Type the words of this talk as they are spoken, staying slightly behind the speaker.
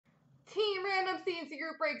Team random C&C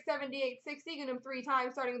group break 7860. Get them 3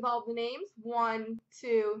 times, starting with all of the names. 1,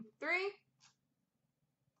 2, 3.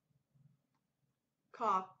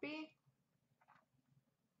 Copy.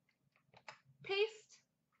 Paste.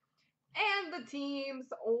 And the teams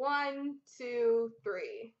 1, 2,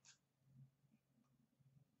 3.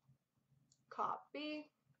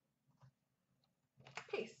 Copy.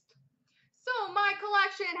 Paste. So my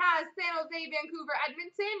collection has San Jose, Vancouver,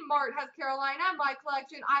 Edmonton. Mart has Carolina. My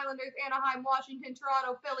collection, Islanders, Anaheim, Washington,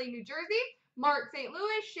 Toronto, Philly, New Jersey. Mart, St.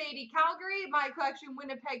 Louis. Shady, Calgary. My collection,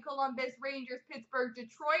 Winnipeg, Columbus, Rangers, Pittsburgh,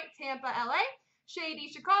 Detroit, Tampa, LA. Shady,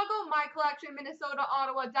 Chicago. My collection, Minnesota,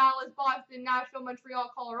 Ottawa, Dallas, Boston, Nashville,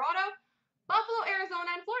 Montreal, Colorado. Buffalo,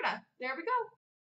 Arizona, and Florida. There we go.